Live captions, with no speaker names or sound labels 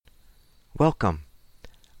Welcome.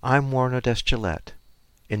 I'm Warren Odess-Gillette,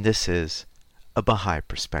 and this is A Bahá'í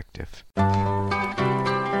Perspective.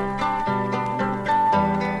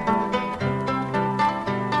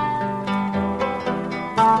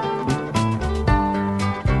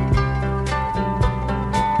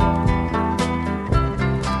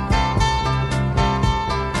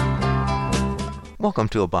 Welcome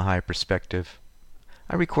to A Bahá'í Perspective.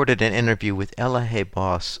 I recorded an interview with Elaheh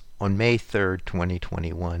boss on May 3,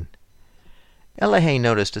 2021. Elaheh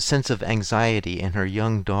noticed a sense of anxiety in her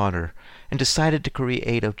young daughter and decided to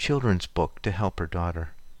create a children's book to help her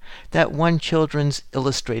daughter. That one children's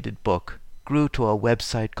illustrated book grew to a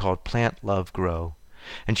website called Plant Love Grow,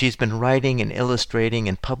 and she's been writing and illustrating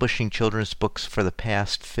and publishing children's books for the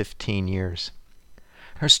past 15 years.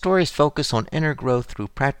 Her stories focus on inner growth through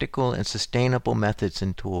practical and sustainable methods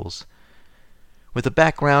and tools. With a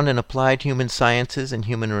background in applied human sciences and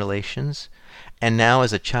human relations, and now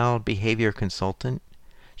as a child behavior consultant,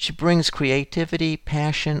 she brings creativity,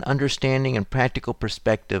 passion, understanding, and practical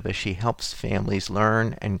perspective as she helps families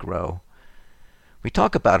learn and grow. We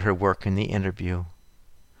talk about her work in the interview.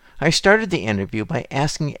 I started the interview by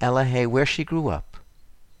asking Elaheh where she grew up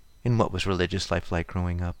and what was religious life like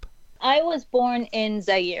growing up. I was born in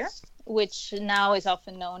Zaire, which now is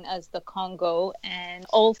often known as the Congo, and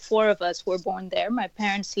all four of us were born there. My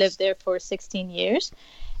parents lived there for 16 years,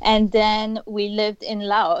 and then we lived in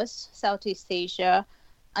Laos, Southeast Asia,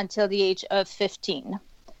 until the age of 15.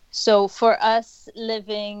 So for us,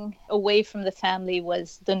 living away from the family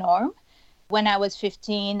was the norm. When I was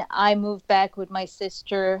 15, I moved back with my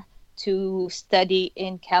sister to study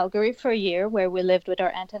in Calgary for a year, where we lived with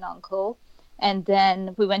our aunt and uncle. And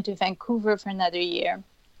then we went to Vancouver for another year.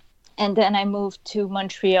 And then I moved to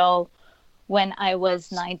Montreal when I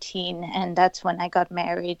was 19, and that's when I got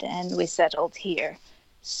married and we settled here.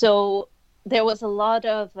 So there was a lot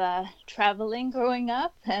of traveling growing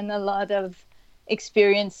up and a lot of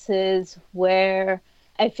experiences where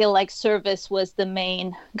I feel like service was the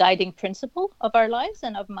main guiding principle of our lives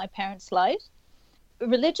and of my parents' lives.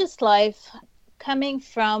 Religious life, coming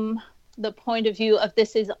from the point of view of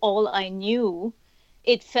this is all I knew,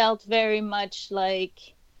 it felt very much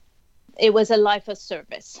like it was a life of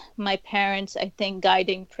service. My parents, I think,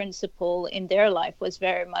 guiding principle in their life was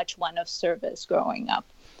very much one of service growing up.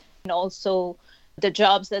 And also the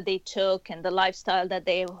jobs that they took and the lifestyle that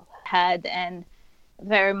they had, and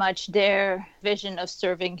very much their vision of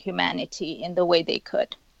serving humanity in the way they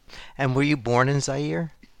could. And were you born in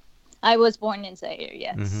Zaire? I was born in Zaire,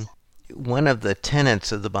 yes. Mm-hmm. One of the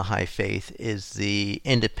tenets of the Baha'i faith is the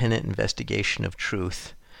independent investigation of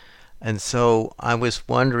truth. And so I was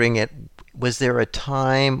wondering, was there a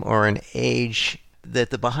time or an age that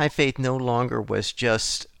the Baha'i faith no longer was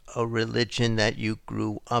just a religion that you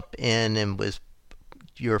grew up in and was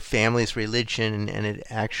your family's religion, and it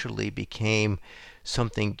actually became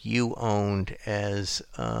something you owned as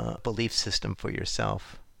a belief system for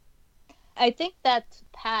yourself? I think that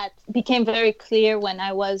path became very clear when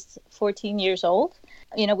I was 14 years old.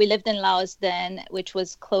 You know, we lived in Laos then, which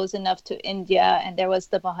was close enough to India, and there was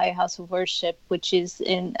the Baha'i House of Worship, which is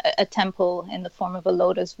in a temple in the form of a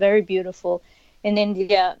lotus, very beautiful in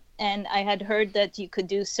India. And I had heard that you could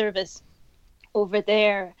do service over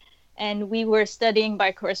there, and we were studying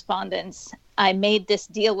by correspondence. I made this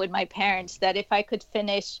deal with my parents that if I could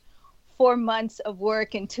finish 4 months of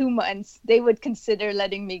work in 2 months, they would consider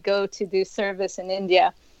letting me go to do service in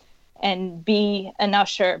India and be an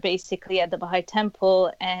usher basically at the Baha'i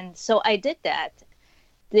temple. And so I did that.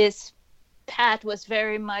 This path was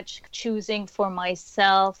very much choosing for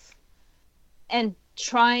myself and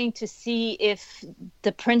trying to see if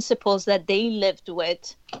the principles that they lived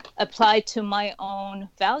with applied to my own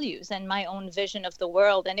values and my own vision of the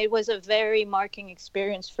world. And it was a very marking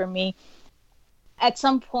experience for me. At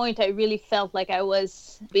some point, I really felt like I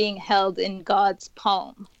was being held in God's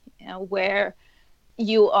palm, you know, where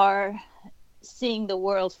you are seeing the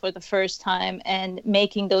world for the first time and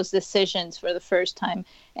making those decisions for the first time.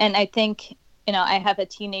 And I think, you know, I have a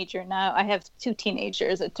teenager now. I have two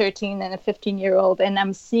teenagers, a 13 and a 15-year-old, and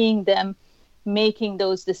I'm seeing them making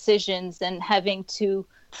those decisions and having to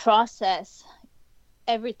process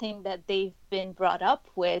everything that they've been brought up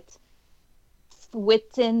with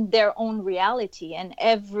within their own reality. And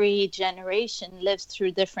every generation lives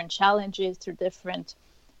through different challenges, through different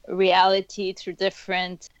reality, through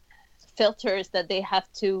different filters that they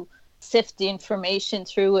have to sift the information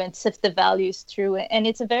through and sift the values through. And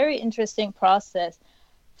it's a very interesting process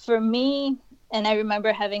for me. And I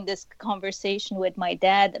remember having this conversation with my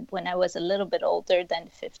dad when I was a little bit older than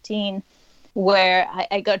 15. where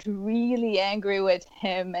I got really angry with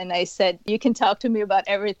him and I said, you can talk to me about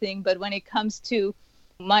everything, but when it comes to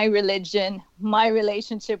my religion, my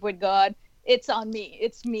relationship with God, it's on me.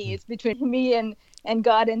 It's me. It's between me and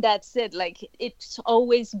God, and that's it. Like, it's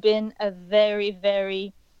always been a very,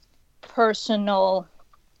 very personal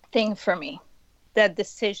thing for me, that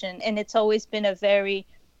decision. And it's always been a very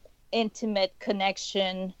intimate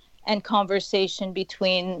connection and conversation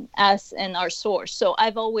between us and our source. So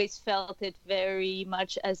I've always felt it very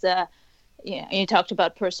much as you talked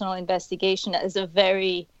about personal investigation, as a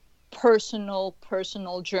very personal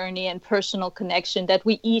journey and personal connection that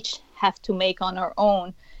we each have to make on our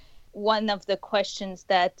own. One of the questions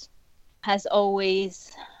that has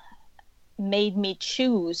always made me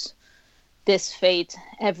choose this faith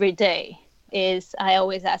every day is, I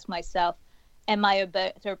always ask myself, am I a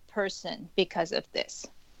better person because of this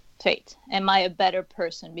faith? Am I a better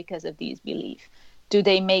person because of these beliefs? Do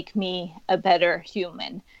they make me a better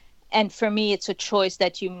human? And for me, it's a choice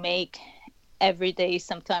that you make every day,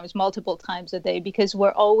 sometimes multiple times a day, because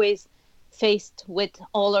we're always faced with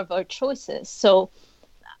all of our choices. So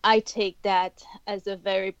I take that as a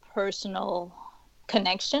very personal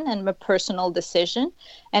connection and a personal decision.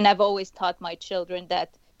 And I've always taught my children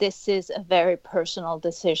that this is a very personal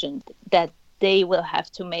decision that they will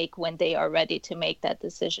have to make when they are ready to make that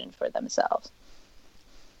decision for themselves.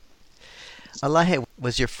 Elaheh,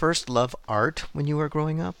 was your first love art when you were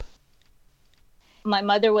growing up? My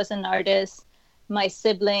mother was an artist. My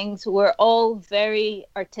siblings were all very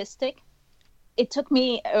artistic. It took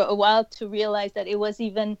me a while to realize that it was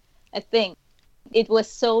even a thing. It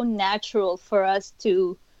was so natural for us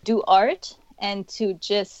to do art and to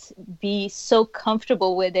just be so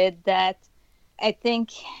comfortable with it that I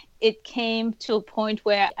think it came to a point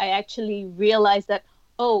where I actually realized that,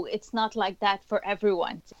 oh, it's not like that for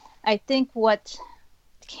everyone. I think what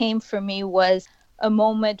came for me was a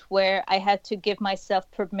moment where I had to give myself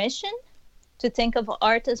permission to think of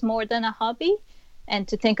art as more than a hobby and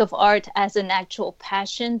to think of art as an actual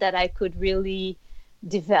passion that I could really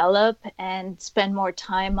develop and spend more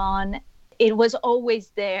time on. It was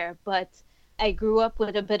always there, but I grew up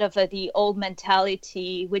with a bit of the old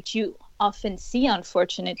mentality, which you often see,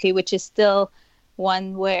 unfortunately, which is still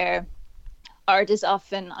one where art is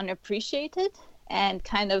often unappreciated and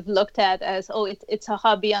kind of looked at as, oh, it's a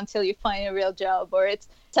hobby until you find a real job, or it's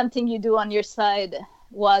something you do on your side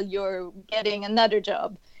while you're getting another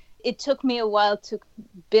job. It took me a while to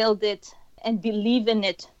build it and believe in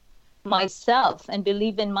it myself and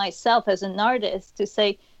believe in myself as an artist to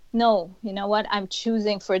say, no, you know what, I'm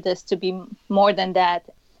choosing for this to be more than that.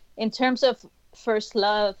 In terms of first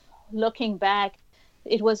love, looking back,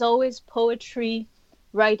 it was always poetry,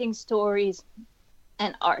 writing stories,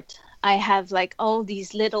 and art. I have like all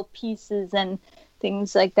these little pieces and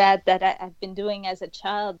things like that I've been doing as a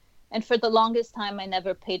child. And for the longest time, I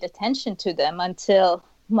never paid attention to them until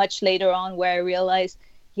much later on, where I realized,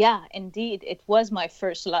 yeah, indeed, it was my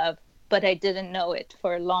first love, but I didn't know it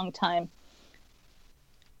for a long time.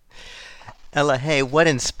 Elaheh, what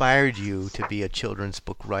inspired you to be a children's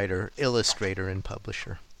book writer, illustrator, and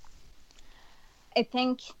publisher? I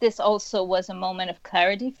think this also was a moment of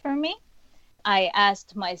clarity for me. I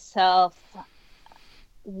asked myself,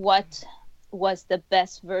 what was the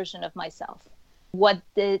best version of myself? What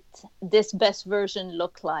did this best version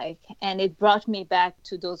look like? And it brought me back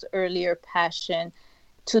to those earlier passion,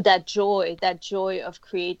 to that joy of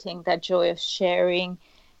creating, that joy of sharing,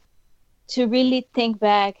 to really think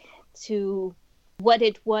back to what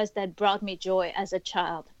it was that brought me joy as a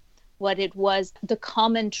child, what it was, the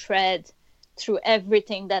common thread through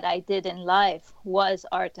everything that I did in life was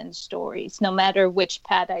art and stories. No matter which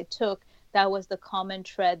path I took, that was the common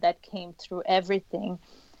thread that came through everything.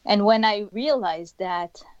 And when I realized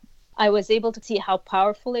that, I was able to see how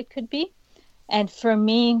powerful it could be. And for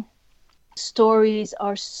me, stories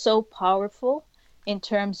are so powerful in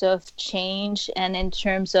terms of change and in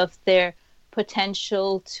terms of their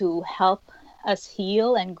potential to help us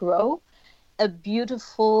heal and grow. A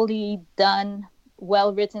beautifully done,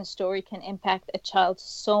 well-written story can impact a child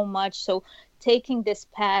so much. So taking this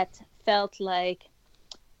path felt like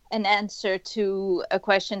an answer to a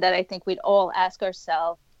question that I think we'd all ask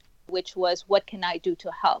ourselves, which was, what can I do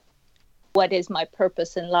to help? What is my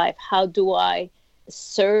purpose in life? How do I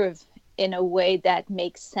serve in a way that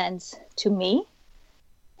makes sense to me?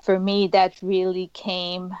 For me, that really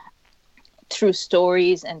came through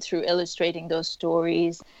stories and through illustrating those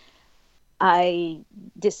stories. I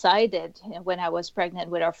decided when I was pregnant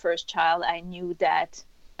with our first child, I knew that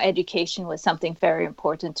education was something very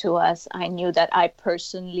important to us. I knew that I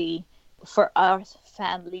personally, for our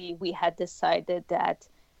family, we had decided that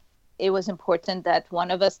it was important that one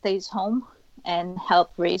of us stays home and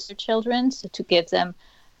help raise their children, so to give them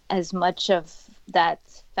as much of that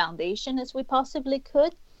foundation as we possibly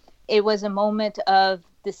could. It was a moment of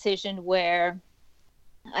decision where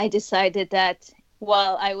I decided that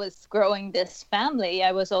while I was growing this family,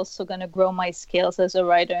 I was also going to grow my skills as a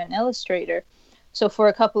writer and illustrator. So for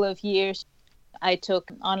a couple of years, I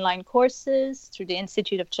took online courses through the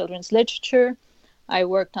Institute of Children's Literature. I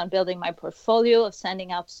worked on building my portfolio of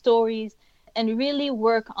sending out stories and really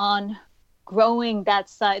work on growing that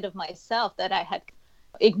side of myself that I had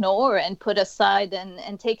ignored and put aside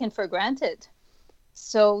and taken for granted.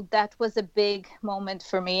 So that was a big moment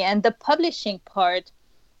for me. And the publishing part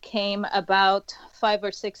came about 5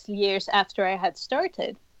 or 6 years after I had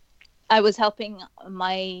started. I was helping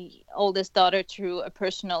my oldest daughter through a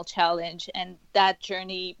personal challenge, and that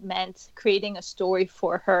journey meant creating a story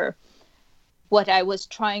for her. What I was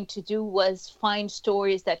trying to do was find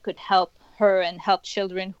stories that could help her and help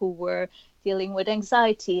children who were dealing with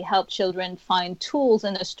anxiety, help children find tools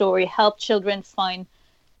in a story, help children find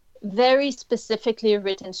very specifically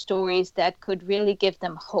written stories that could really give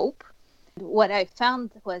them hope. What I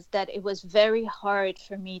found was that it was very hard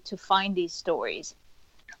for me to find these stories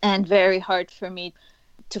and very hard for me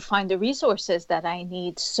to find the resources that I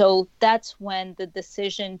need. So that's when the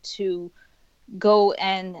decision to go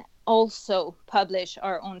and also publish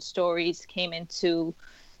our own stories came into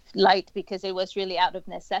light, because it was really out of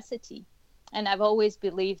necessity. And I've always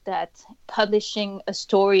believed that publishing a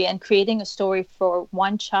story and creating a story for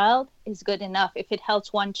one child is good enough. If it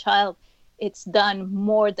helps one child, it's done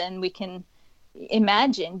more than we can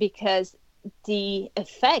imagine, because the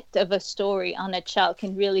effect of a story on a child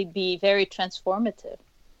can really be very transformative.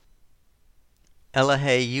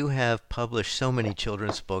 Elaheh, you have published so many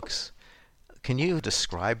children's books. Can you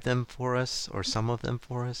describe them for us, or some of them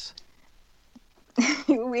for us?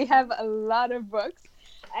 We have a lot of books.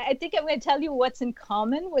 I think I'm going to tell you what's in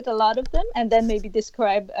common with a lot of them, and then maybe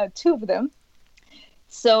describe 2 of them.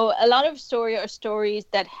 So a lot of stories are stories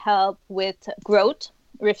that help with growth,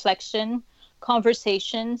 reflection,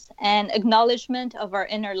 conversations, and acknowledgement of our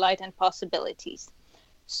inner light and possibilities.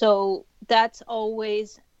 So that's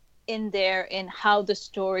always in there, in how the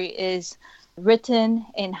story is written,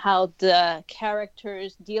 in how the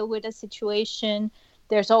characters deal with a situation.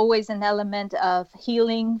 There's always an element of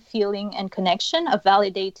healing, feeling, and connection, of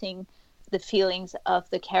validating the feelings of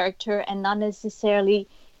the character and not necessarily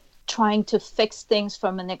trying to fix things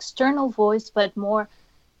from an external voice, but more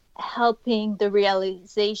helping the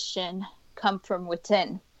realization come from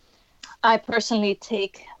within. I personally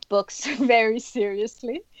take books very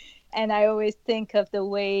seriously, and I always think of the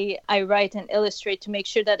way I write and illustrate to make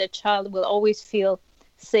sure that a child will always feel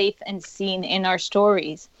safe and seen in our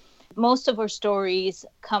stories. Most of our stories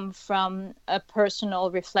come from a personal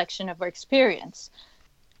reflection of our experience.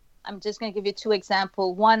 I'm just going to give you 2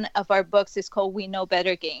 examples. One of our books is called We Know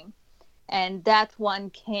Better Game. And that one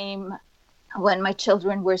came when my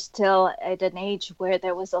children were still at an age where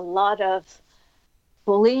there was a lot of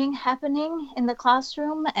bullying happening in the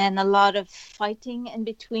classroom and a lot of fighting in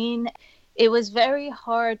between. It was very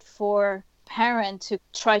hard for parent to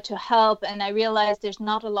try to help, and I realized there's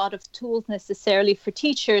not a lot of tools necessarily for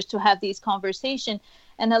teachers to have these conversations,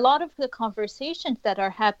 and a lot of the conversations that are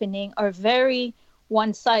happening are very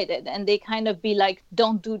one-sided, and they kind of be like,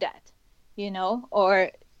 don't do that,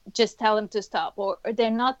 or just tell them to stop, or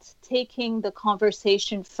they're not taking the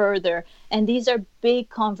conversation further. And these are big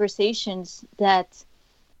conversations that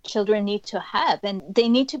children need to have, and they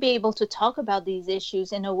need to be able to talk about these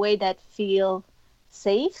issues in a way that feel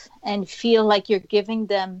safe and feel like you're giving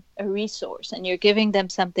them a resource and you're giving them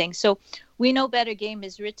something. So We Know Better Game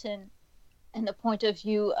is written in the point of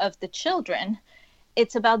view of the children.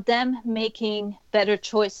 It's about them making better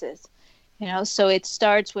choices. So it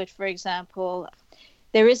starts with, for example,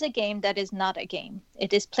 there is a game that is not a game.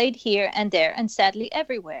 It is played here and there and sadly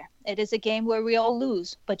everywhere. It is a game where we all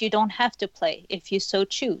lose, but you don't have to play if you so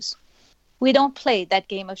choose. We don't play that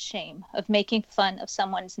game of shame, of making fun of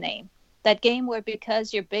someone's name. That game where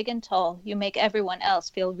because you're big and tall, you make everyone else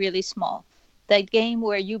feel really small. That game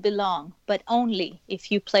where you belong, but only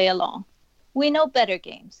if you play along. We know better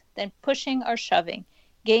games than pushing or shoving,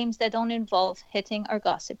 games that don't involve hitting or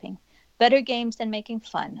gossiping. Better games than making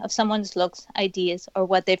fun of someone's looks, ideas, or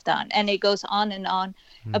what they've done. And it goes on and on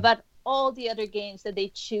about all the other games that they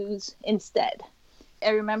choose instead. I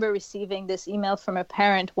remember receiving this email from a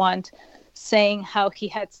parent once saying how he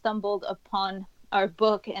had stumbled upon our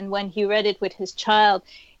book, and when he read it with his child,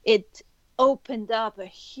 it opened up a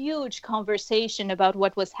huge conversation about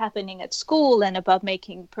what was happening at school and about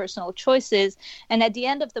making personal choices. And at the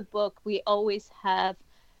end of the book, we always have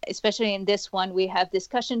Especially in this one, we have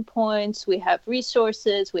discussion points, we have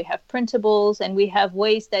resources, we have printables, and we have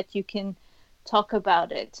ways that you can talk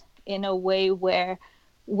about it in a way where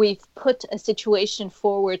we've put a situation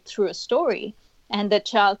forward through a story, and the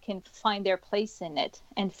child can find their place in it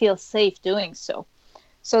and feel safe doing so.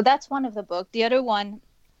 So that's one of the book. The other one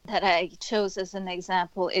that I chose as an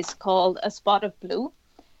example is called A Spot of Blue.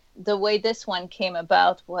 The way this one came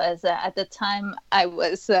about was at the time I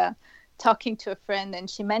was talking to a friend, and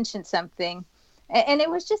she mentioned something, and it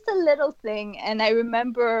was just a little thing. And I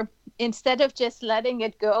remember, instead of just letting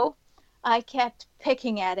it go, I kept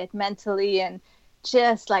picking at it mentally and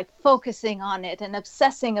just like focusing on it and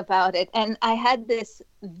obsessing about it. And I had this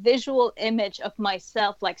visual image of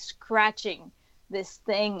myself like scratching this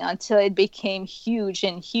thing until it became huge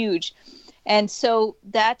and huge. And so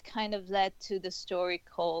that kind of led to the story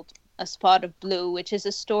called A Spot of Blue, which is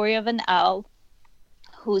a story of an owl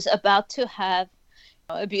who's about to have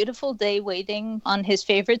a beautiful day waiting on his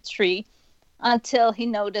favorite tree until he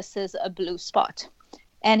notices a blue spot.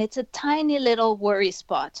 And it's a tiny little worry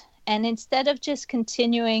spot. And instead of just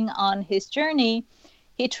continuing on his journey,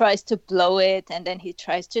 he tries to blow it, and then he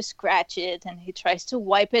tries to scratch it, and he tries to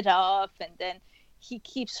wipe it off. And then he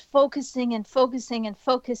keeps focusing and focusing and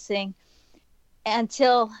focusing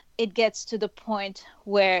until it gets to the point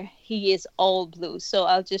where he is all blue. So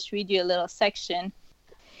I'll just read you a little section.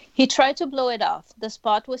 He tried to blow it off. The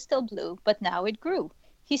spot was still blue, but now it grew.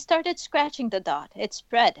 He started scratching the dot. It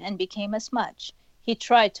spread and became a smudge. He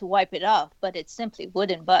tried to wipe it off, but it simply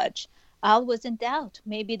wouldn't budge. Al was in doubt.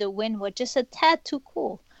 Maybe the wind was just a tad too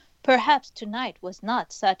cool. Perhaps tonight was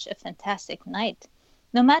not such a fantastic night.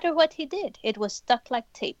 No matter what he did, it was stuck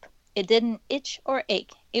like tape. It didn't itch or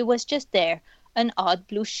ache. It was just there, an odd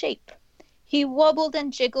blue shape. He wobbled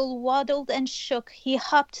and jiggled, waddled and shook. He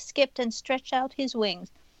hopped, skipped, and stretched out his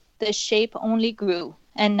wings. The shape only grew,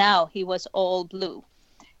 and now he was all blue.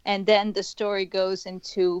 And then the story goes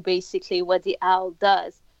into basically what the owl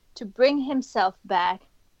does to bring himself back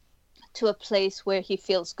to a place where he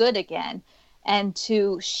feels good again and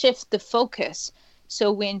to shift the focus.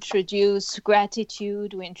 So we introduce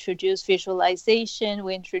gratitude, we introduce visualization,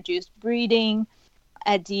 we introduce breathing.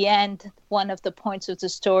 At the end, one of the points of the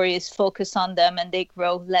story is focus on them and they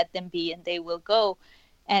grow, let them be, and they will go.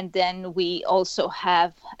 And then we also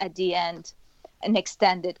have at the end an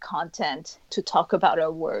extended content to talk about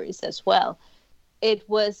our worries as well. It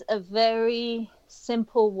was a very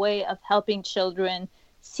simple way of helping children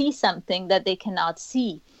see something that they cannot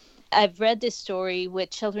see. I've read this story with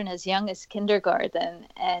children as young as kindergarten,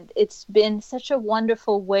 and it's been such a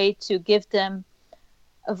wonderful way to give them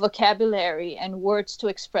a vocabulary and words to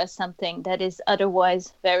express something that is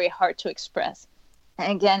otherwise very hard to express.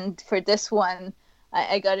 And again, for this one,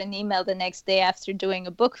 I got an email the next day after doing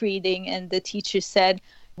a book reading, and the teacher said,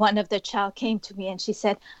 one of the child came to me and she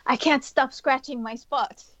said, I can't stop scratching my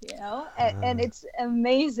spot, and it's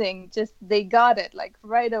amazing. Just they got it like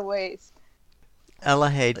right away.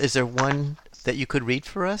 Elaheh, is there one that you could read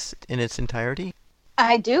for us in its entirety?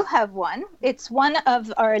 I do have one. It's one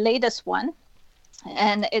of our latest one,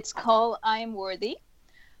 and it's called I Am Worthy.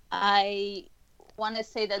 I want to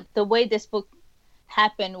say that the way this book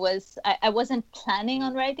happened was I wasn't planning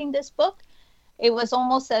on writing this book. It was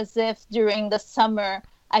almost as if during the summer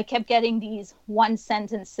I kept getting these one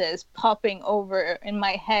sentences popping over in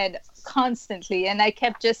my head constantly, and I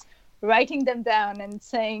kept just writing them down and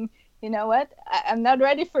saying, you know what, I'm not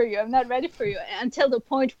ready for you, until the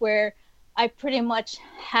point where I pretty much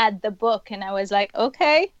had the book and I was like,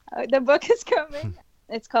 okay, the book is coming.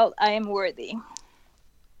 It's called I Am Worthy.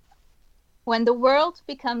 When the world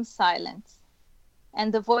becomes silent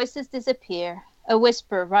and the voices disappear, a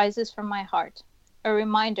whisper rises from my heart, a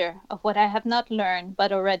reminder of what I have not learned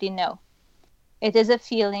but already know. It is a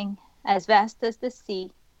feeling as vast as the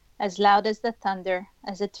sea, as loud as the thunder,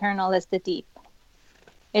 as eternal as the deep.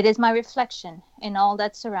 It is my reflection in all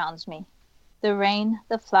that surrounds me, the rain,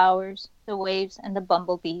 the flowers, the waves, and the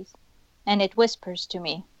bumblebees, and it whispers to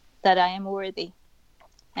me that I am worthy,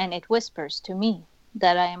 and it whispers to me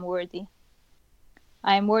that I am worthy.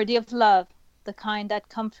 I am worthy of love, the kind that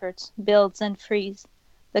comforts, builds, and frees,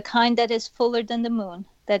 the kind that is fuller than the moon,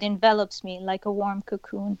 that envelops me like a warm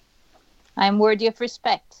cocoon. I am worthy of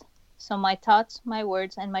respect, so my thoughts, my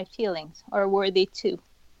words, and my feelings are worthy too.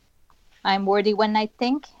 I am worthy when I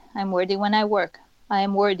think, I am worthy when I work, I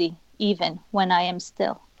am worthy even when I am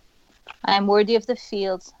still. I am worthy of the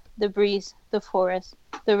fields, the breeze, the forest,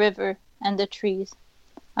 the river, and the trees.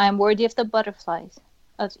 I am worthy of the butterflies,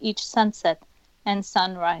 of each sunset and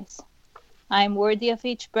sunrise. I am worthy of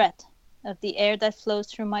each breath, of the air that flows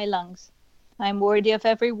through my lungs. I am worthy of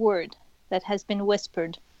every word that has been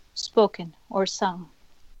whispered spoken or sung.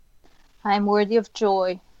 I am worthy of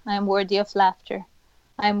joy. I am worthy of laughter.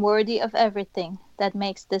 I am worthy of everything that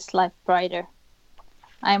makes this life brighter.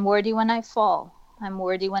 I am worthy when I fall. I am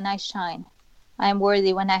worthy when I shine. I am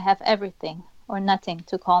worthy when I have everything or nothing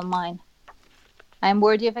to call mine. I am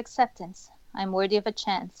worthy of acceptance. I am worthy of a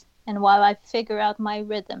chance. And while I figure out my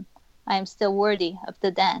rhythm, I am still worthy of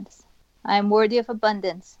the dance. I am worthy of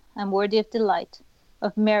abundance. I am worthy of delight,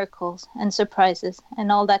 of miracles and surprises,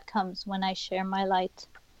 and all that comes when I share my light.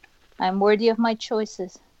 I am worthy of my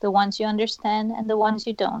choices, the ones you understand and the ones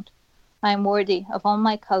you don't. I am worthy of all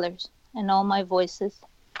my colors and all my voices.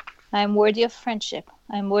 I am worthy of friendship.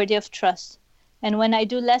 I am worthy of trust. And when I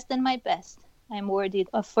do less than my best, I am worthy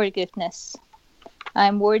of forgiveness. I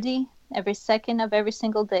am worthy every second of every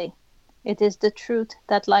single day. It is the truth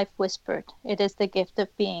that life whispered. It is the gift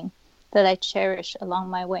of being that I cherish along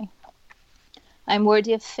my way. I am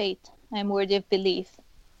worthy of faith. I am worthy of belief.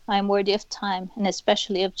 I am worthy of time and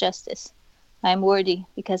especially of justice. I am worthy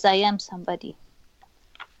because I am somebody.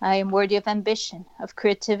 I am worthy of ambition, of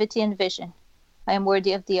creativity and vision. I am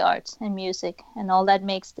worthy of the arts and music and all that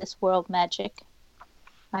makes this world magic.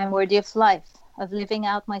 I am worthy of life, of living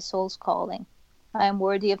out my soul's calling. I am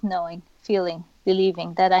worthy of knowing, feeling,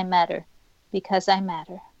 believing that I matter because I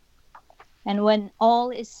matter. And when all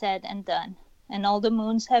is said and done, and all the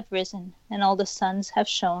moons have risen, and all the suns have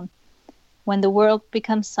shone, when the world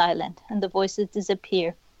becomes silent and the voices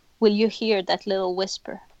disappear, will you hear that little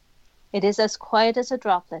whisper? It is as quiet as a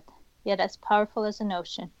droplet, yet as powerful as an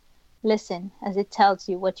ocean. Listen as it tells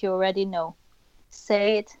you what you already know.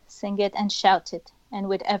 Say it, sing it, and shout it, and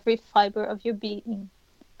with every fiber of your being,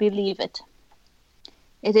 believe it.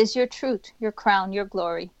 It is your truth, your crown, your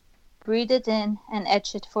glory. Breathe it in and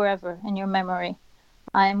etch it forever in your memory.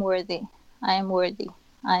 I am worthy. I am worthy.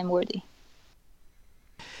 I am worthy.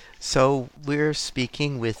 So we're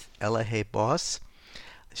speaking with Elaheh Boss.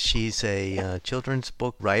 She's a children's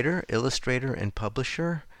book writer, illustrator, and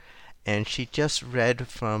publisher. And she just read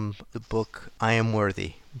from the book I Am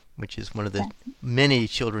Worthy, which is one of the many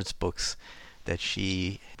children's books that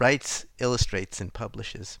she writes, illustrates, and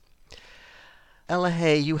publishes.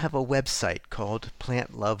 Elaheh, you have a website called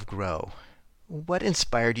Plant Love Grow. What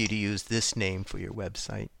inspired you to use this name for your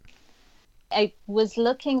website? I was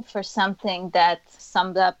looking for something that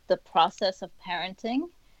summed up the process of parenting.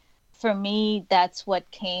 For me, that's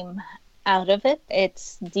what came out of it.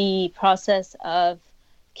 It's the process of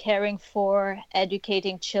caring for,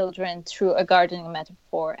 educating children through a gardening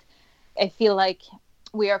metaphor. I feel like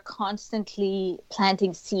we are constantly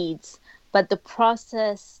planting seeds, but the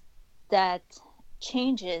process that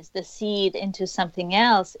changes the seed into something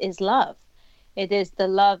else is love. It is the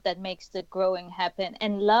love that makes the growing happen.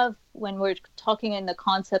 And love, when we're talking in the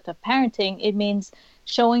concept of parenting, it means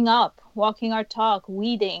showing up, walking our talk,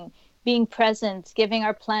 weeding, being present, giving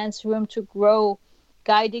our plants room to grow,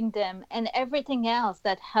 guiding them, and everything else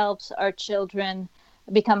that helps our children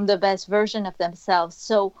become the best version of themselves.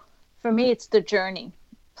 So for me, it's the journey.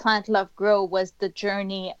 Plant Love Grow was the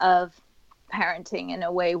journey of parenting in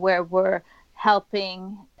a way where we're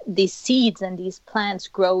helping these seeds and these plants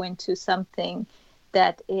grow into something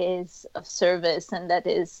that is of service and that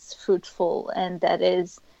is fruitful and that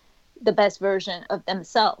is the best version of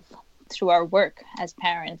themselves through our work as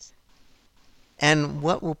parents. And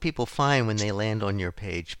what will people find when they land on your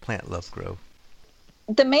page, Plant Love Grow?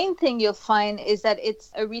 The main thing you'll find is that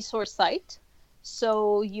it's a resource site.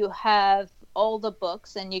 So you have all the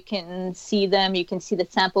books and you can see them. You can see the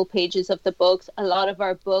sample pages of the books. A lot of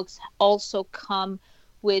our books also come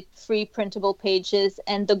with free printable pages.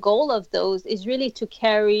 And the goal of those is really to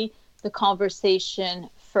carry the conversation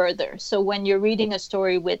further. So when you're reading a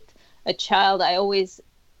story with a child, I always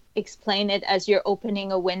explain it as you're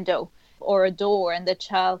opening a window or a door and the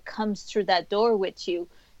child comes through that door with you.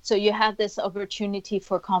 So you have this opportunity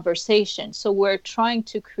for conversation. So we're trying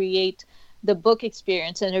to create the book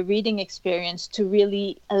experience and a reading experience to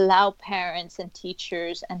really allow parents and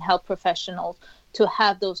teachers and health professionals to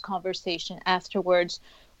have those conversations afterwards.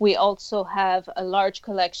 We also have a large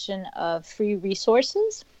collection of free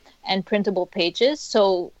resources and printable pages.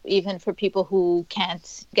 So even for people who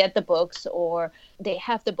can't get the books or they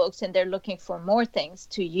have the books and they're looking for more things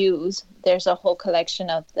to use, there's a whole collection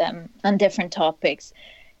of them on different topics.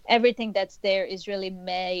 Everything that's there is really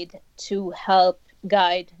made to help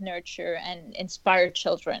guide, nurture, and inspire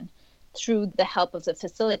children through the help of the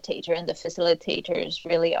facilitator. And the facilitators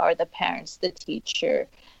really are the parents, the teacher,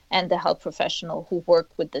 and the health professional who work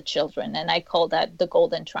with the children. And I call that the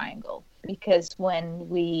golden triangle, because when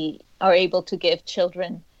we are able to give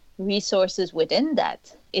children resources within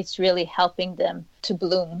that, it's really helping them to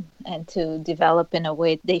bloom and to develop in a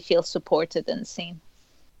way they feel supported and seen.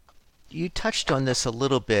 You touched on this a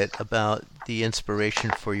little bit about the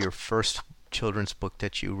inspiration for your first children's book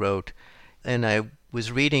that you wrote, and I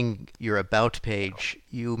was reading your About page.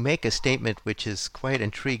 You make a statement which is quite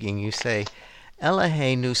intriguing. You say,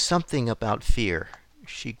 Elaheh knew something about fear.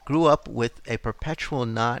 She grew up with a perpetual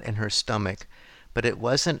knot in her stomach, but it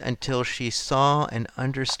wasn't until she saw and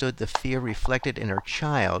understood the fear reflected in her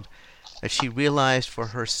child that she realized for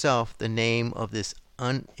herself the name of this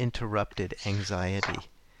uninterrupted anxiety.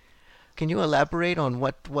 Can you elaborate on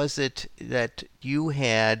what was it that you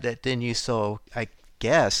had that then you saw, I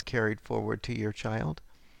guess, carried forward to your child?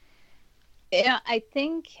 Yeah, I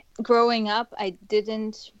think growing up, I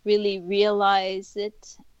didn't really realize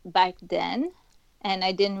it back then. And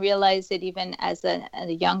I didn't realize it even as a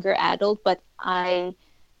younger adult, but I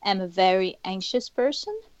am a very anxious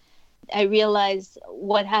person. I realized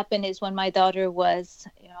what happened is when my daughter was,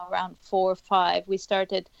 around 4 or 5, we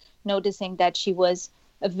started noticing that she was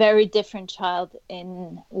a very different child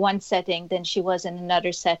in one setting than she was in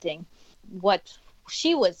another setting. What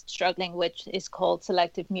she was struggling with is called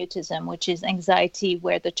selective mutism, which is anxiety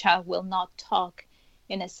where the child will not talk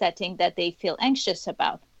in a setting that they feel anxious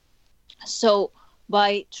about. So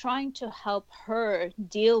by trying to help her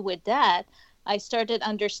deal with that, I started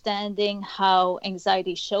understanding how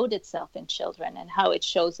anxiety showed itself in children and how it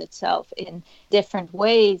shows itself in different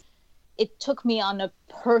ways. It took me on a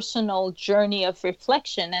personal journey of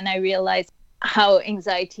reflection, and I realized how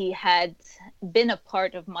anxiety had been a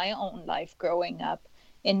part of my own life growing up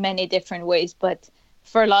in many different ways. But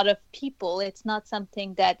for a lot of people, it's not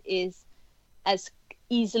something that is as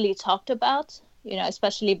easily talked about,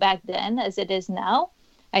 especially back then as it is now.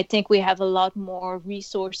 I think we have a lot more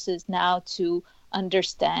resources now to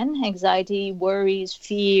understand anxiety, worries,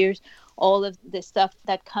 fears, all of the stuff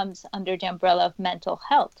that comes under the umbrella of mental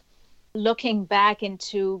health. Looking back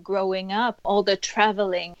into growing up, all the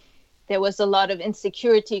traveling, there was a lot of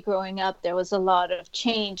insecurity growing up. There was a lot of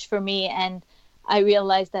change for me. And I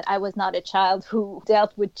realized that I was not a child who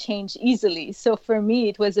dealt with change easily. So for me,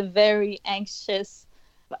 it was a very anxious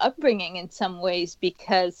upbringing in some ways,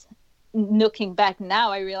 because looking back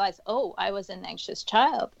now, I realize, I was an anxious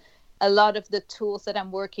child. A lot of the tools that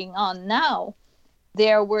I'm working on now,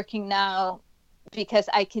 they are working now because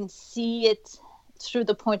I can see it through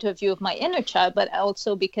the point of view of my inner child, but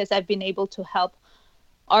also because I've been able to help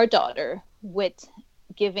our daughter with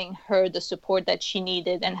giving her the support that she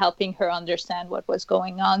needed and helping her understand what was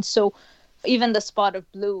going on. So even the spot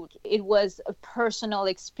of blue, it was a personal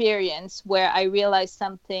experience where I realized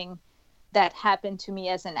something that happened to me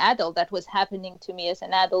as an adult, that was happening to me as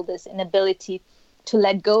an adult, this inability to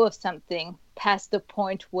let go of something past the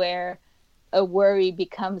point where a worry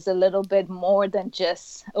becomes a little bit more than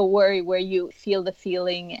just a worry where you feel the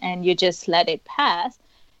feeling and you just let it pass,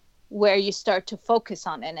 where you start to focus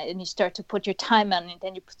on it and you start to put your time on it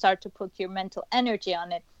and you start to put your mental energy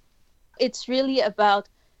on it. It's really about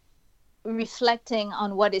reflecting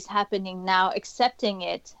on what is happening now, accepting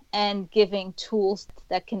it, and giving tools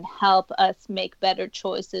that can help us make better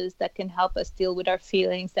choices, that can help us deal with our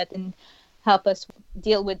feelings, that can help us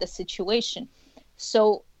deal with the situation.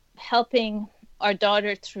 So helping our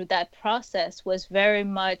daughter through that process was very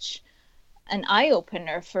much an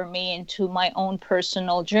eye-opener for me into my own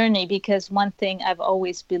personal journey, because one thing I've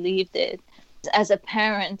always believed is, as a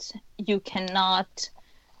parent, you cannot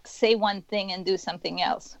say one thing and do something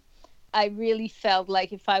else. I really felt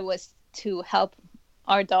like if I was to help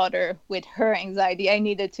our daughter with her anxiety, I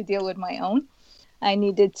needed to deal with my own. I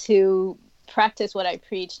needed to practice what I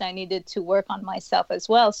preached. I needed to work on myself as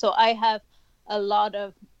well. So I have a lot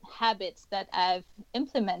of habits that I've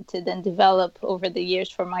implemented and developed over the years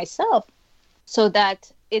for myself, so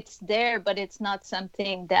that it's there, but it's not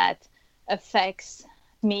something that affects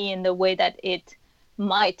me in the way that it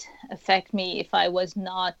might affect me if I was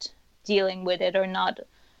not dealing with it or not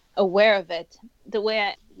aware of it. The way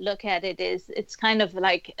I look at it is, it's kind of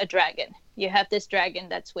like a dragon. You have this dragon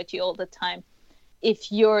that's with you all the time.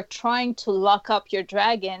 If you're trying to lock up your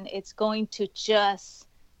dragon, it's going to just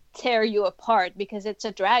tear you apart, because it's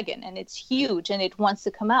a dragon and it's huge and it wants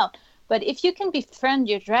to come out. But if you can befriend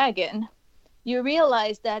your dragon, you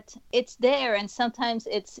realize that it's there, and sometimes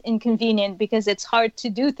it's inconvenient because it's hard to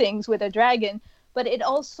do things with a dragon, but it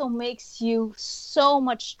also makes you so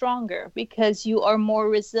much stronger because you are more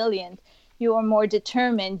resilient, you are more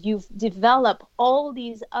determined, you've developed all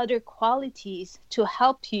these other qualities to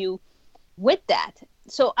help you with that.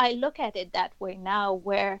 So I look at it that way now,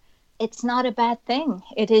 where it's not a bad thing.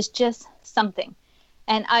 It is just something.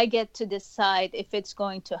 And I get to decide if it's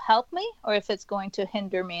going to help me or if it's going to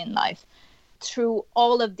hinder me in life. Through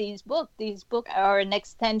all of these books are an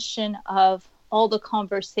extension of all the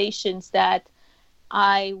conversations that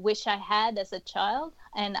I wish I had as a child,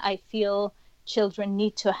 and I feel children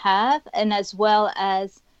need to have. And as well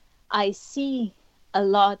as I see a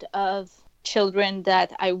lot of children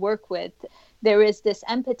that I work with, there is this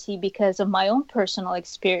empathy because of my own personal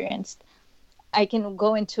experience. I can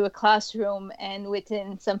go into a classroom and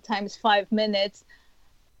within sometimes 5 minutes,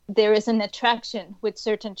 there is an attraction with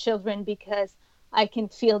certain children because I can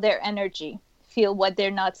feel their energy, feel what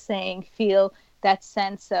they're not saying, feel that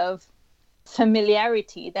sense of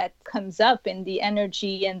familiarity that comes up in the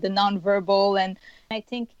energy and the nonverbal. And I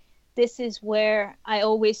think this is where I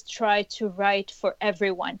always try to write for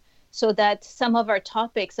everyone, so that some of our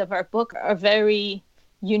topics of our book are very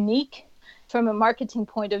unique. From a marketing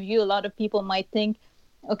point of view, a lot of people might think,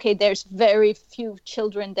 okay, there's very few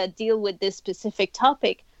children that deal with this specific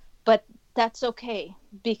topic, but that's okay,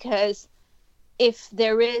 because if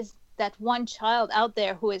there is that one child out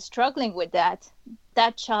there who is struggling with that,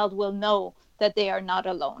 that child will know that they are not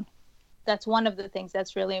alone. That's one of the things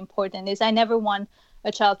that's really important, is I never want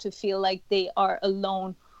a child to feel like they are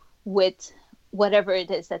alone with whatever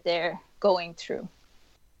it is that they're going through.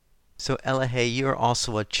 So Elaheh, you're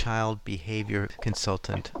also a child behavior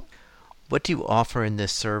consultant. What do you offer in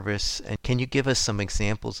this service, and can you give us some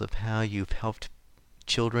examples of how you've helped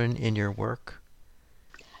children in your work?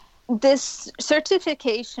 This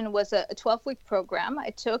certification was a 12-week program I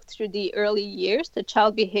took through the early years, the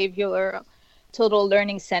Child Behavioral Total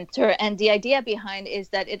Learning Center. And the idea behind is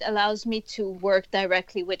that it allows me to work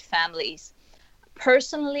directly with families.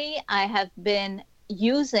 Personally, I have been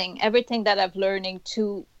using everything that I've learning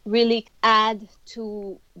to really add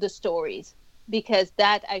to the stories, because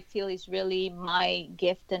that I feel is really my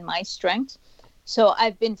gift and my strength. So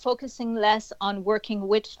I've been focusing less on working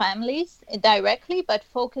with families directly, but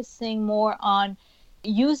focusing more on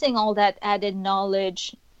using all that added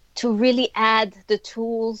knowledge to really add the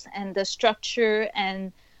tools and the structure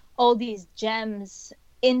and all these gems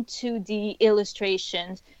into the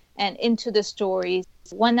illustrations and into the stories.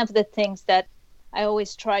 One of the things that I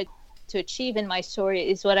always try to achieve in my story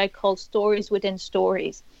is what I call stories within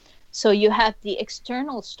stories. So you have the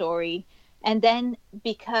external story, and then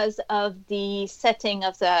because of the setting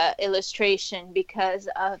of the illustration, because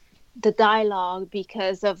of the dialogue,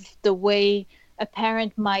 because of the way a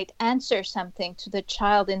parent might answer something to the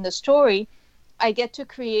child in the story, I get to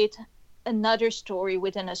create another story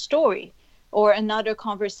within a story or another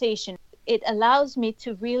conversation. It allows me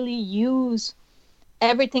to really use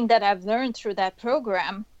everything that I've learned through that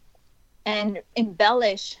program and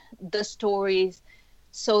embellish the stories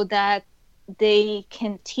so that they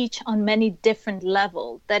can teach on many different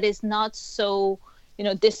levels. That is not so,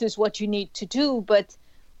 this is what you need to do, but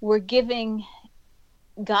we're giving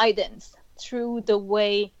guidance through the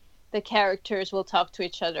way the characters will talk to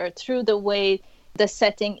each other, through the way the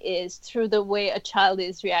setting is, through the way a child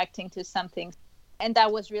is reacting to something. And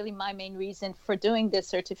that was really my main reason for doing this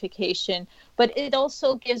certification. But it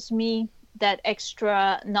also gives me that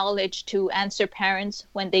extra knowledge to answer parents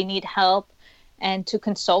when they need help and to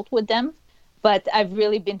consult with them. But I've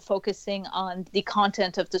really been focusing on the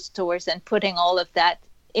content of the stories and putting all of that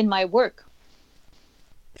in my work.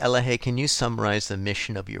 Elaheh, can you summarize the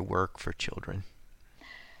mission of your work for children?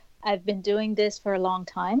 I've been doing this for a long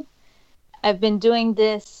time. I've been doing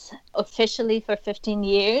this officially for 15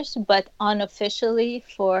 years, but unofficially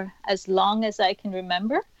for as long as I can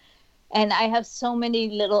remember. And I have so many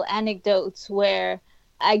little anecdotes where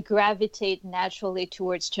I gravitate naturally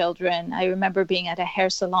towards children. I remember being at a hair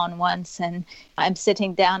salon once, and I'm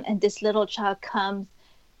sitting down, and this little child comes.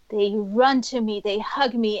 They run to me, they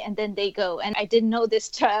hug me, and then they go. And I didn't know this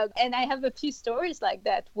child. And I have a few stories like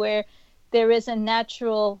that where there is a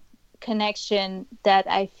natural connection that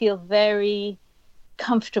I feel very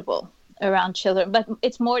comfortable around children. But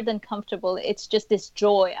it's more than comfortable. It's just this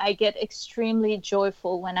joy. I get extremely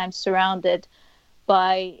joyful when I'm surrounded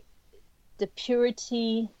by the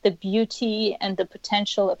purity, the beauty, and the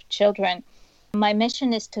potential of children. My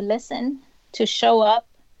mission is to listen, to show up,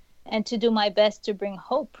 and to do my best to bring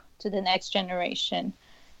hope to the next generation,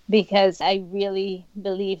 because I really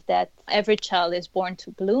believe that every child is born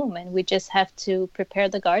to bloom, and we just have to prepare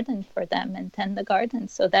the garden for them and tend the garden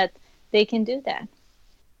so that they can do that.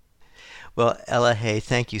 Well, Elaheh,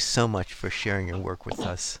 thank you so much for sharing your work with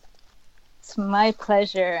us. It's my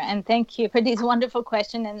pleasure, and thank you for these wonderful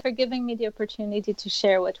questions and for giving me the opportunity to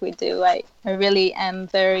share what we do. I really am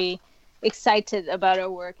very excited about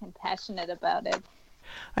our work and passionate about it.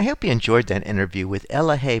 I hope you enjoyed that interview with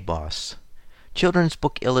Elaheh Boss. children's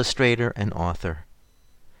book illustrator and author.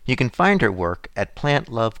 You can find her work at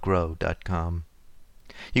plantlovegrow.com.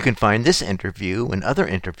 You can find this interview and other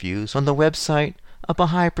interviews on the website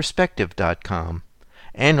abahaiperspective.com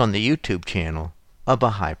and on the YouTube channel, A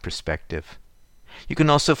Baha'i Perspective. You can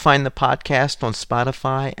also find the podcast on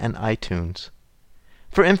Spotify and iTunes.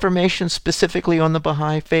 For information specifically on the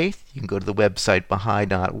Baha'i Faith, you can go to the website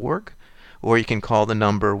baha'i.org, or you can call the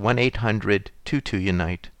number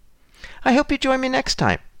 1-800-22-UNITE. I hope you join me next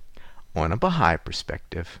time on A Baha'i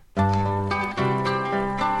Perspective.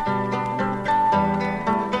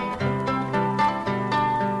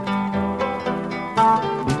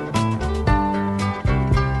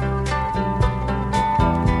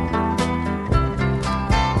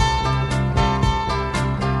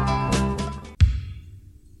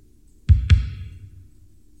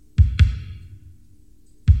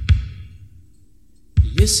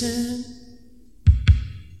 Listen,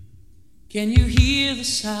 can you hear the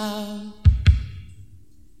sound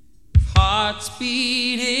of hearts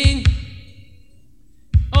beating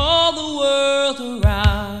all the world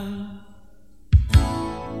around?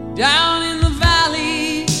 Down in the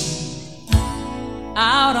valley,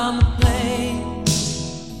 out on the plain,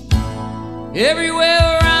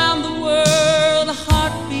 everywhere around the world, the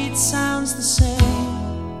heartbeat sounds the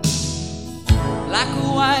same. Black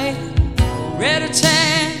or white, red or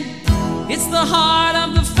tan, it's the heart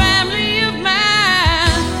of the family of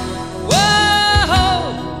man.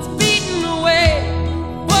 Whoa, it's beating away.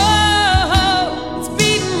 Whoa, it's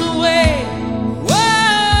beating away.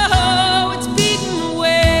 Whoa, it's beating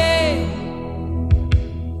away.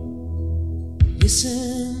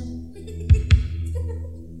 Listen,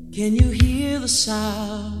 can you hear the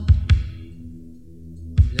sound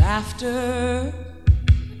of laughter?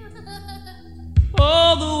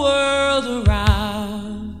 All the world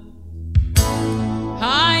around,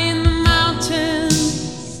 high in the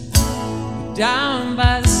mountains, down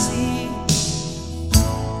by the sea,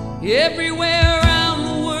 everywhere around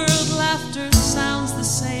the world, laughter sounds the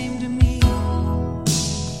same to me.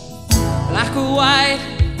 Black or white,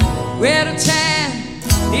 red or tan,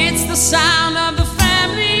 it's the sound of the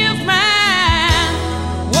family of man.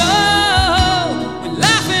 Whoa, we're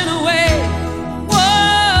laughing away.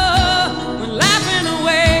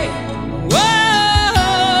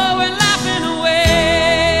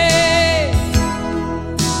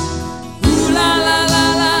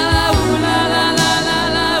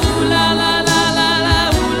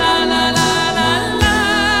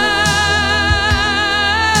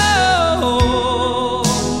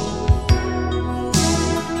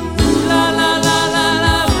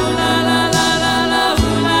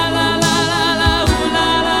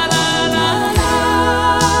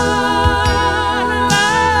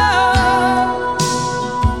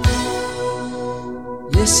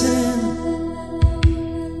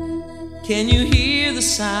 Can you hear the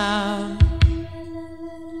sound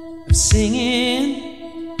of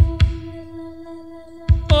singing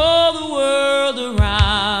all the world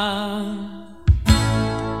around?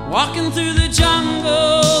 Walking through the jungle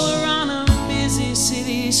or on a busy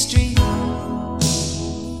city street,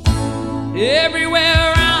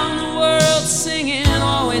 everywhere around the world singing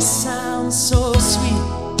always sounds so sweet.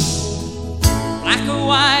 Black or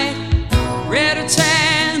white, red or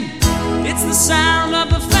tan, it's the sound of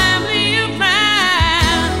the family of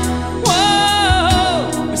man. Whoa,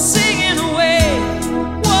 we're singing away.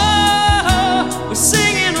 Whoa, we're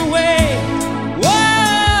singing away.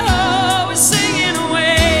 Whoa, we're singing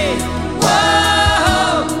away.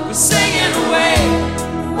 Whoa, we're singing away.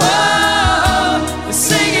 Whoa, we're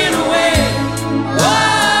singing away.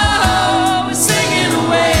 Whoa, we're singing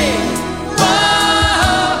away.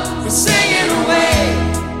 Whoa, we're singing away. Whoa, we're singing away.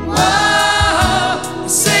 Whoa,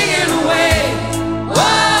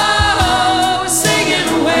 we're singing away. Whoa, we're singing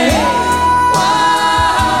away.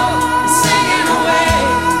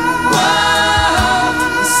 Whoa, we're singing away.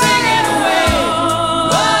 Whoa, we're singing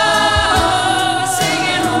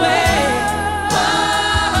away. Whoa, we're singing away.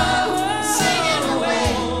 Whoa,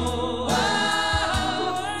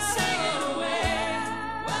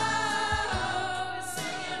 we're singing away. Whoa, we're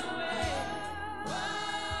singing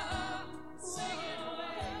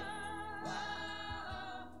away. Whoa,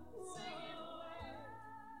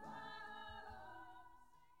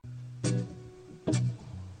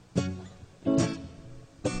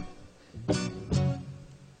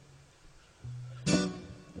 away.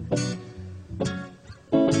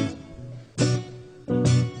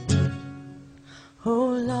 Oh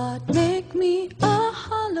Lord, make me a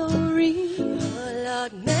hollow reed. Oh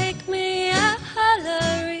Lord, make me a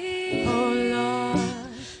hollow reed. Oh Lord,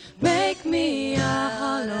 make me a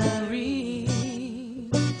hollow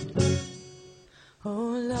reed.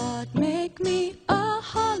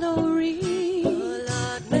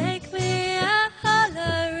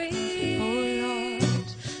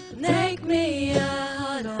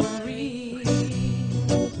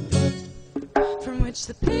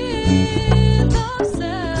 pith of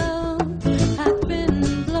sound hath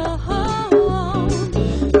been blown,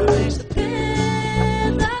 through which the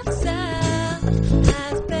pith of sound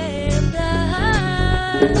has been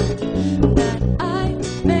blown, that I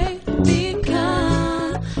may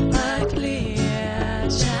become a clear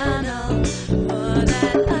channel, or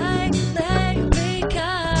that I may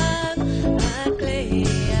become a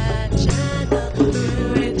clear channel, through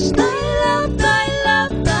which thy love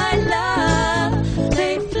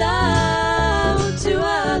may flow to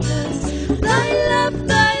others. Thy love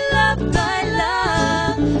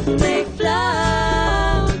may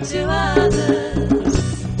flow to others.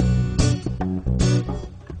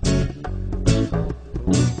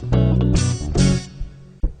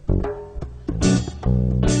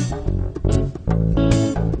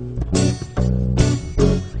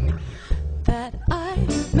 That I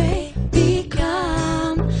may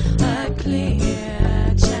become a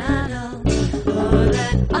clear channel, or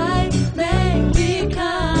that I may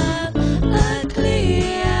become a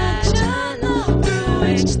clear channel, through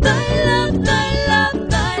which thy love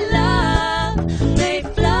may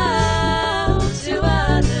flow to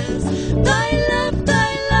others. Thy love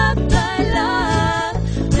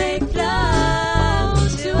may flow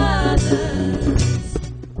to others.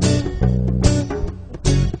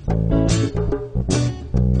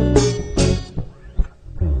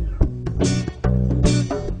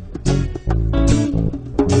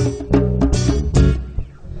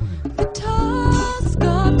 The task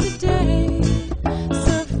of the day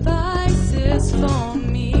suffices for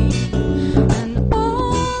me, and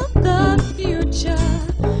all the future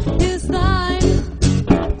is thine.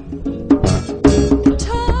 The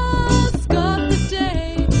task of the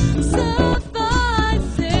day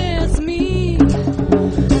suffices me,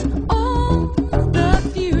 and all the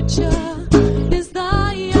future is thine.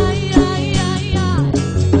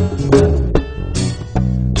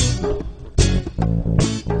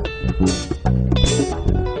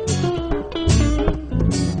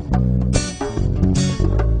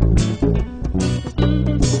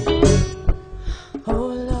 Oh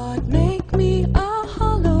Lord, make me a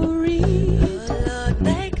hollow reed. Oh Lord,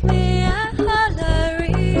 make me a hollow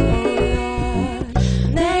reed. Oh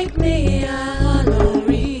Lord, make me a hollow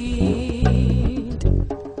reed.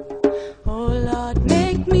 Oh Lord,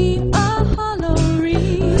 make me a hollow reed. Oh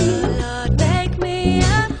Lord, make me a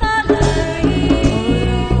hollow reed.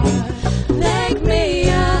 Oh Lord, make me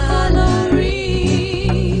a hollow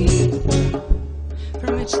reed,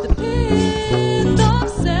 from which the pith of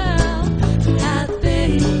sound hath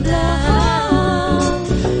been blown,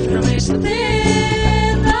 from which the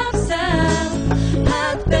pith of sound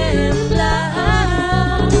hath been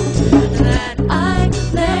blown, that I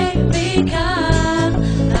may become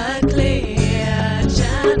a clear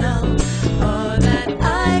channel, or that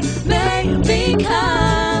I may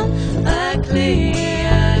become a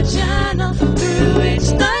clear channel, through which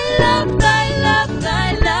thy love may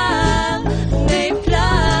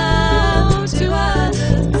flow to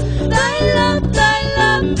others. Thy love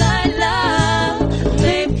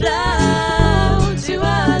may flow to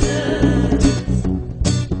others.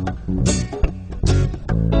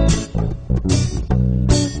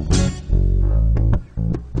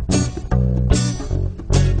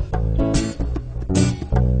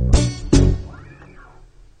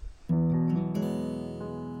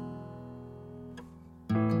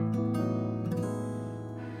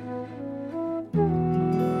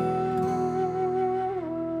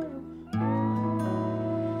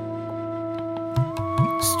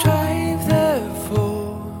 Strive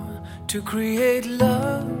therefore to create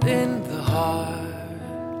love in the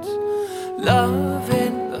heart, love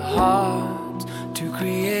in the heart, to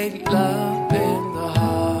create love in the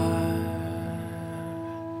heart.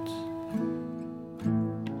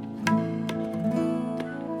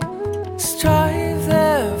 Strive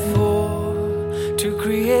therefore to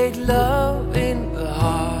create love in the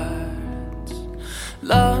heart,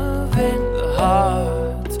 love in the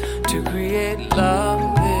heart, to create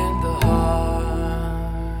love in the heart,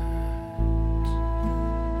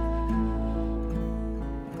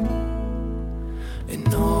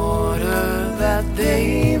 in order that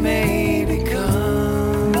they may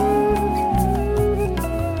become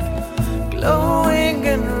glowing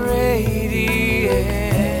and radiant,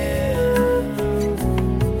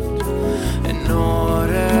 in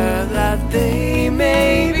order that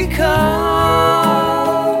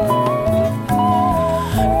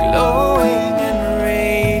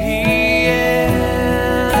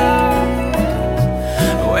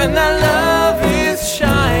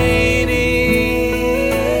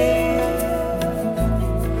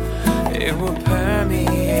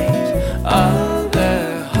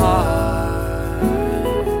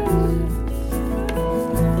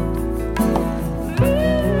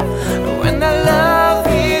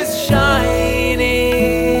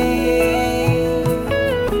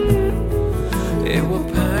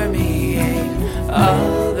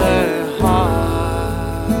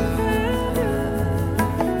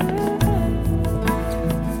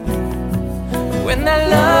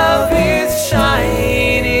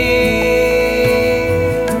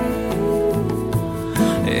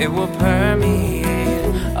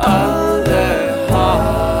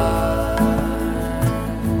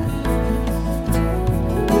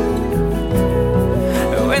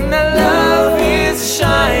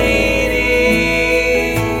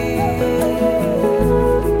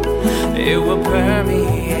will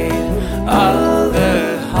permeate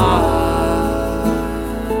other hearts.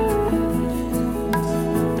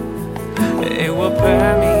 It will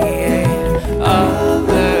permeate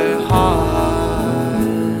other hearts.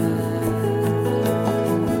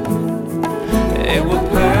 It will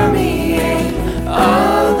permeate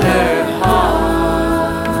other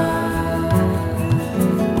hearts.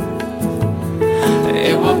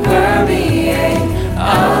 It will permeate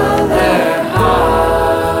other hearts.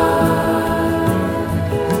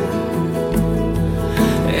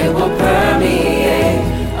 It will permeate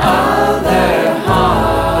other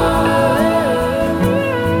hearts.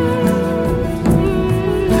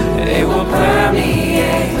 It will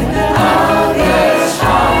permeate others'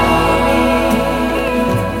 hearts.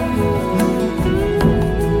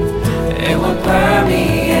 It will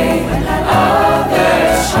permeate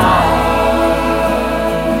others' hearts.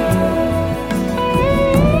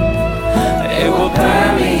 It will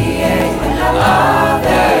permeate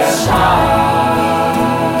others'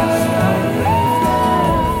 hearts.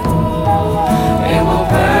 It will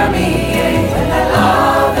permeate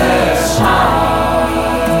others' hearts.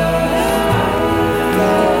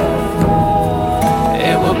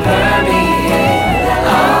 It will permeate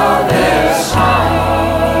others' hearts.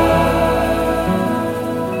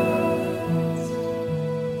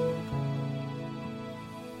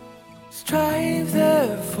 Strive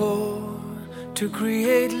therefore to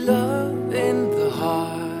create love in the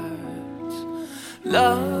heart,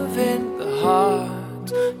 love in the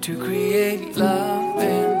heart, to create love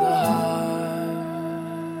in the heart.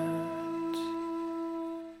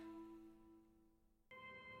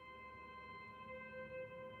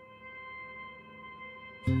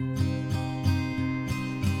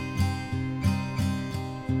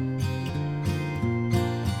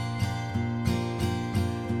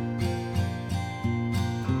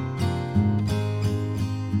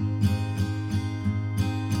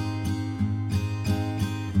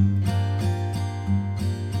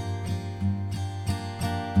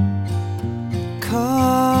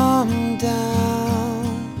 Come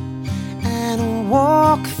down and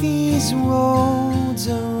walk these roads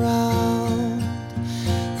around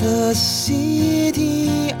the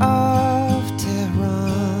city of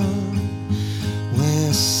Tehran,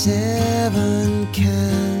 where 7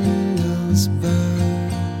 candles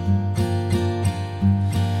burn.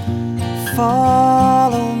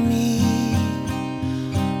 Follow me,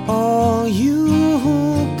 all you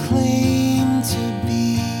who claim to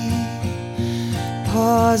be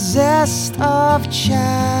possessed of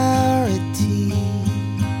charity,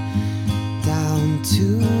 down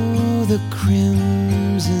to the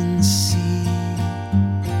crimson sea.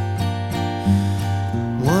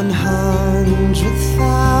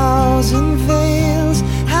 100,000 veils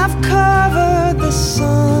have covered the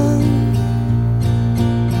sun,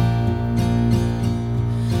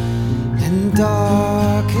 and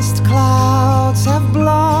darkest clouds have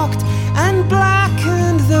blocked and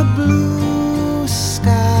blackened the blue sky.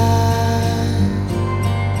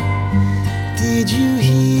 Did you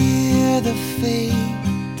hear the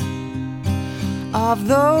fate of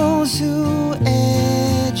those who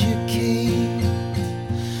educate,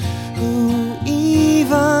 who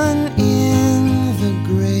even in the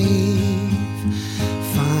grave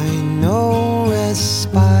find no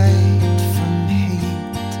respite from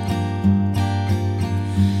hate?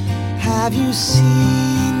 Have you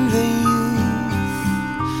seen the youth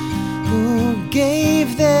who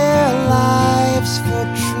gave their lives for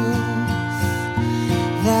truth?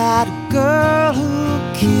 That girl who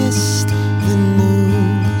kissed the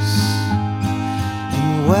noose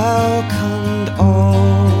and welcomed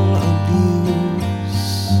all abuse.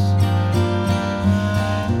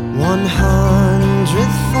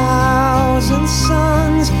 100,000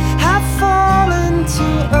 suns have fallen to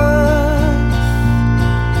earth,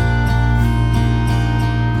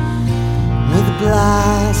 with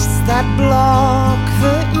blasts that block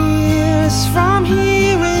the ears from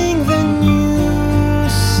hearing the new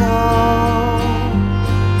song.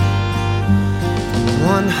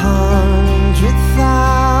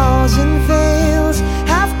 100,000 veils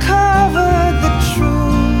have covered the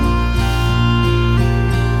truth.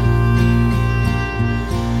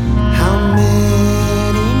 How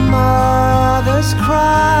many mothers'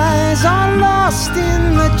 cries are lost in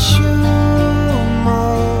the tumult?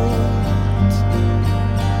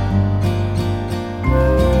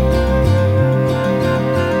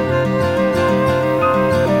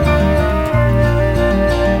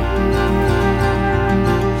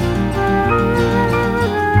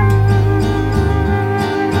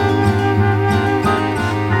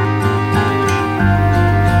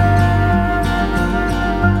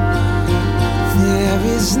 There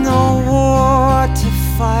is no war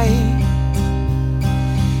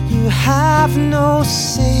have no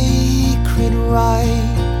sacred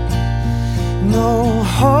right, no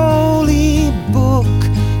holy book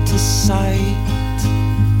to cite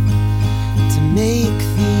to make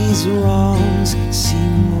these wrongs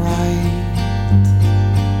seem right.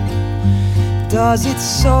 Does it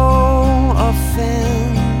so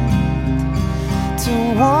offend to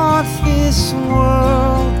want this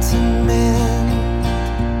world to mend,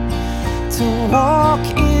 to walk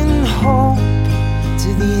in hope to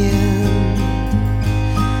the end,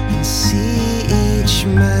 and see each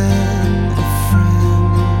man a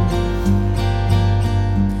friend?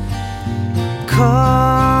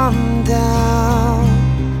 Come down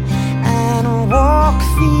and walk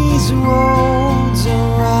these roads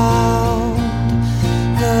around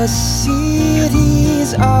the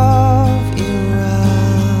cities of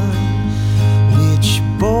Iran, which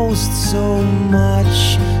boast so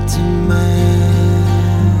much to man.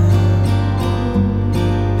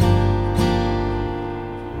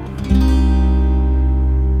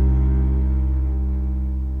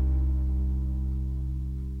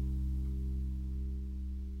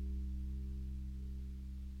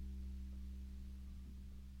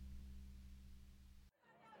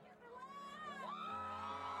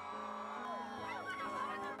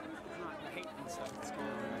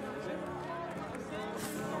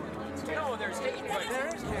 No, there's hate,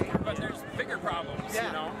 but there's bigger problems, you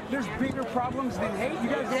know? There's bigger problems than hate. You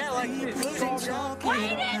guys Hate is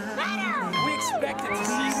better! We expected to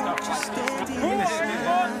see stuff like this. Move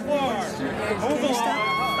on floor! Move along!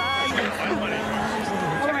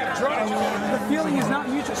 The feeling is not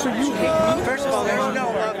mutual, so you hate me. First of all, there's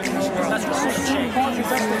no love in this world. That's what It causes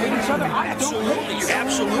us to hate each other. I don't hate you.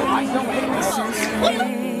 Absolutely. I don't hate myself.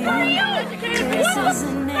 This is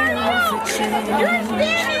an era for change.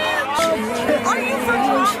 Are you for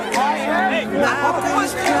Trump? I am. Hey,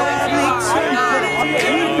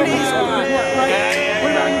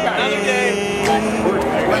 What about you guys? Another day.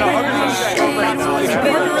 When 100%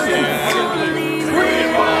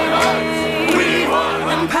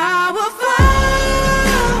 Powerful.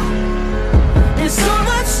 There's so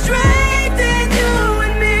much strength in you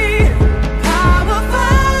and me.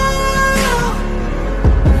 Powerful.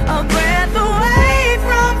 A breath away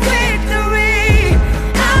from victory.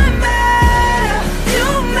 I matter, you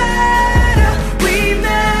matter, we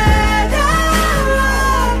matter.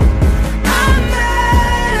 I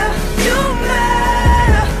matter, you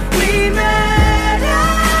matter, we matter.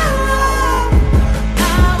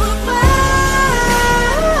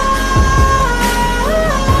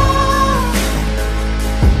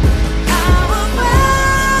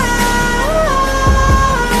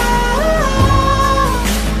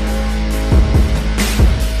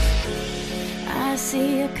 I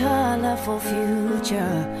see a colorful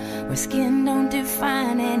future where skin don't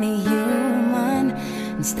define any human,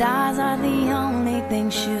 and stars are the only thing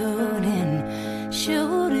shooting.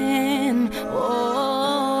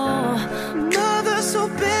 Oh, Mother, so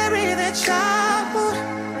bury their child.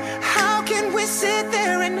 How can we sit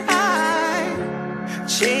there and hide?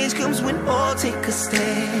 Change comes when all take a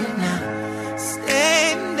stand now.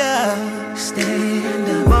 Stand up, stand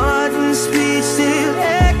up. Martin's speech still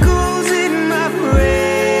echoes in my brain.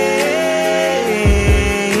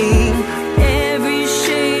 every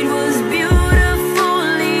shade was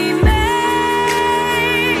beautifully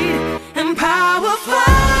made and powerful.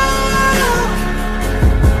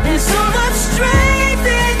 There's so much strength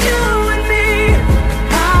in you and me.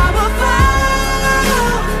 Powerful.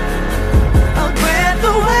 A breath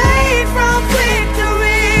away from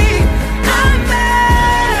victory. I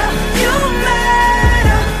matter, you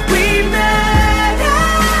matter, we matter.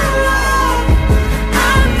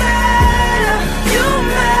 I matter, you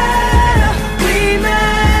matter, we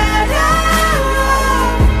matter.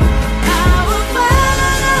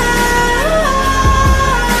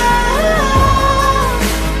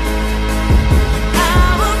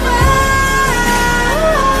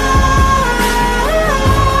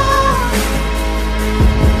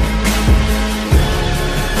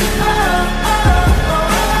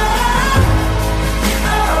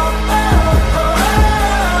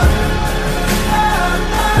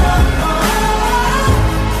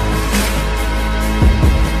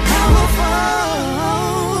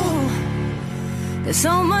 There's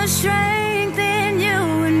so much strength